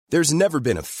There's never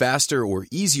been a faster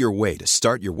or easier way to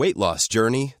start your weight loss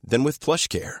journey than with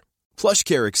PlushCare.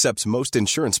 PlushCare accepts most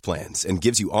insurance plans and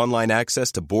gives you online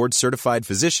access to board-certified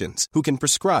physicians who can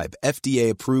prescribe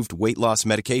FDA-approved weight loss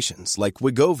medications like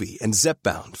Wegovy and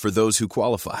Zepbound for those who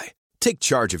qualify. Take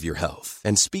charge of your health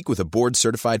and speak with a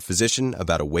board-certified physician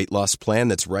about a weight loss plan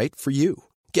that's right for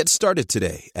you. Get started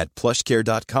today at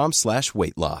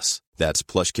plushcare.com/weightloss. That's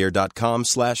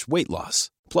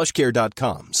plushcare.com/weightloss.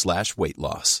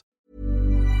 plushcare.com/weightloss.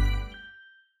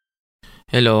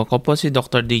 Hello, ako po si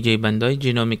Dr. DJ Bandoy,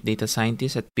 Genomic Data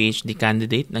Scientist at PhD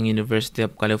candidate ng University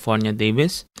of California,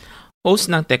 Davis. Host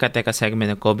ng Teka Teka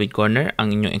segment ng COVID Corner,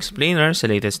 ang inyong explainer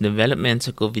sa latest developments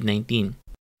sa COVID-19.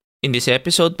 In this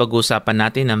episode, pag-uusapan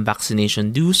natin ang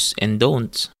vaccination do's and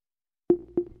don'ts.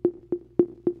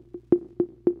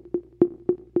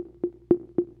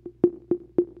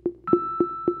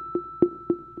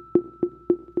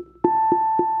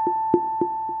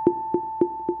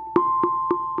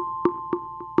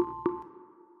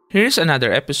 Here's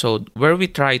another episode where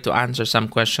we try to answer some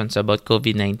questions about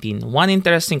COVID-19. One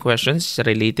interesting question is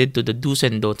related to the do's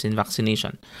and don'ts in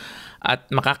vaccination. At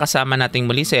makakasama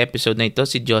nating muli sa episode na ito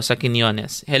si Diosa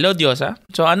Quiñones. Hello Diosa!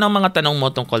 So ano ang mga tanong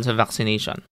mo tungkol sa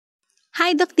vaccination?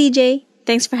 Hi Doc DJ!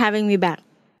 Thanks for having me back.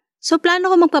 So plano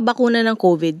ko magpabakuna ng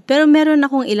COVID pero meron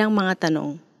akong ilang mga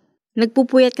tanong.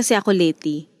 Nagpupuyat kasi ako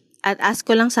lately at ask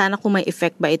ko lang sana kung may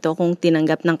effect ba ito kung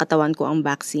tinanggap ng katawan ko ang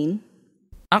vaccine.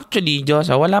 Actually,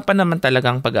 Diosa, wala pa naman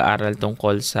talagang pag-aaral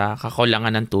tungkol sa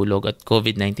kakulangan ng tulog at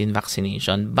COVID-19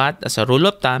 vaccination. But as a rule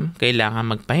of thumb,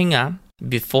 kailangan magpahinga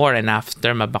before and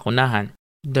after mabakunahan.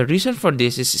 The reason for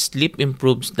this is sleep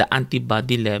improves the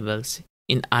antibody levels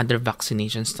in other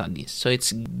vaccination studies. So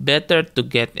it's better to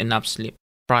get enough sleep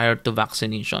prior to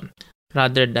vaccination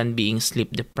rather than being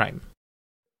sleep deprived.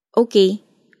 Okay.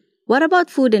 What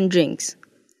about food and drinks?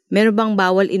 Meron bang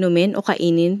bawal inumin o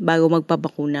kainin bago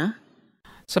magpabakuna?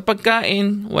 Sa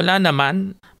pagkain, wala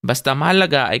naman. Basta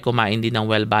mahalaga ay kumain din ng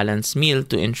well-balanced meal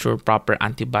to ensure proper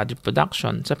antibody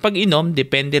production. Sa pag-inom,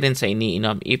 depende rin sa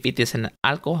iniinom. If it is an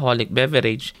alcoholic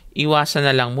beverage, iwasan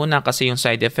na lang muna kasi yung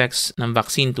side effects ng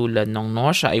vaccine tulad ng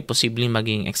nausea ay posibleng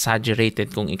maging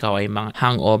exaggerated kung ikaw ay mga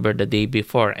hangover the day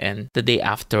before and the day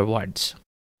afterwards.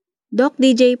 Doc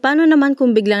DJ, paano naman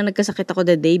kung biglang nagkasakit ako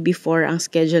the day before ang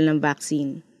schedule ng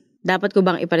vaccine? Dapat ko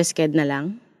bang iparesched na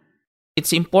lang?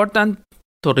 It's important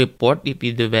to report if you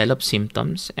develop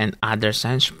symptoms and other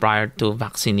signs prior to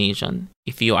vaccination.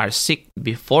 If you are sick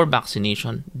before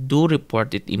vaccination, do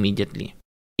report it immediately.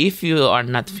 If you are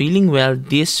not feeling well,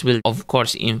 this will of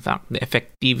course impact the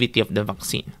effectivity of the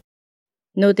vaccine.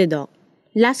 Noted, Doc.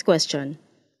 Last question.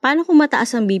 Paano kung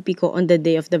mataas ang BP ko on the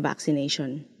day of the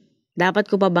vaccination? Dapat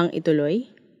ko pa bang ituloy?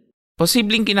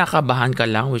 Posibleng kinakabahan ka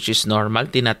lang, which is normal.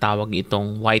 Tinatawag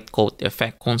itong white coat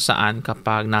effect kung saan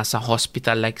kapag nasa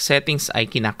hospital-like settings ay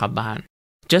kinakabahan.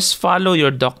 Just follow your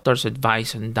doctor's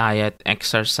advice on diet,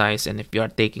 exercise, and if you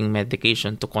are taking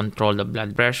medication to control the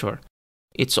blood pressure.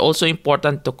 It's also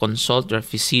important to consult your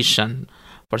physician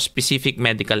for specific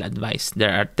medical advice.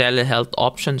 There are telehealth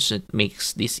options that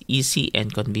makes this easy and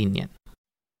convenient.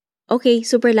 Okay,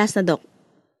 super last na, Doc.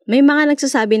 May mga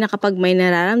nagsasabi na kapag may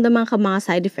nararamdaman ka mga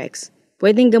side effects,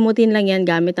 pwedeng gamutin lang yan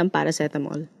gamit ang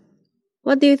paracetamol.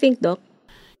 What do you think, Doc?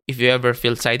 If you ever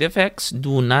feel side effects,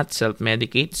 do not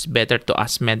self-medicate. It's better to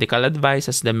ask medical advice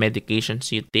as the medications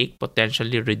you take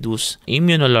potentially reduce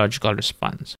immunological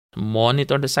response.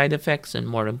 Monitor the side effects and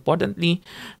more importantly,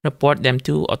 report them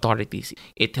to authorities.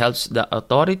 It helps the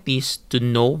authorities to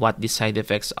know what the side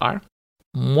effects are.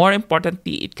 More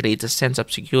importantly, it creates a sense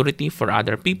of security for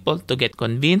other people to get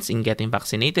convinced in getting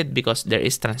vaccinated because there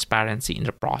is transparency in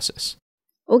the process.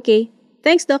 Okay.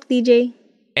 Thanks, Doc DJ.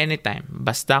 Anytime.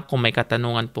 Basta kung may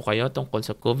katanungan po kayo tungkol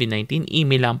sa COVID-19,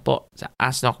 email lang po sa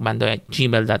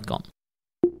askdocbandoy@gmail.com.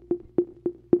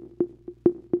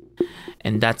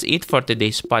 And that's it for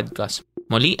today's podcast.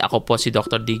 Muli, ako po si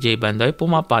Dr. DJ Bandoy,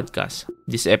 Puma Podcast.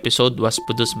 This episode was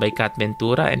produced by Kat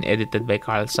Ventura and edited by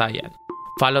Carl Sayan.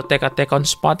 Follow Teka Teka on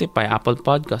Spotify, Apple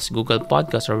Podcasts, Google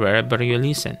Podcasts, or wherever you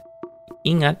listen.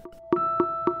 Ingat!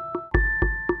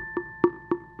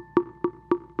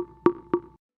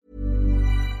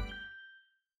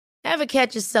 Ever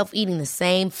catch yourself eating the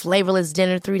same flavorless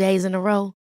dinner 3 days in a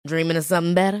row? Dreaming of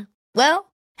something better?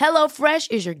 Well, HelloFresh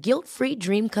is your guilt-free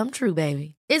dream come true,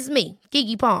 baby. It's me,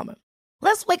 Keke Palmer.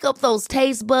 Let's wake up those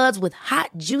taste buds with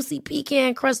hot, juicy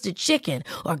pecan-crusted chicken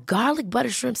or garlic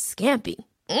butter shrimp scampi.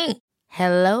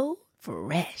 Hello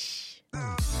Fresh.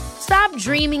 Stop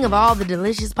dreaming of all the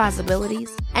delicious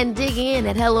possibilities and dig in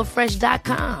at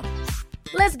HelloFresh.com.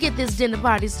 Let's get this dinner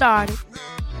party started.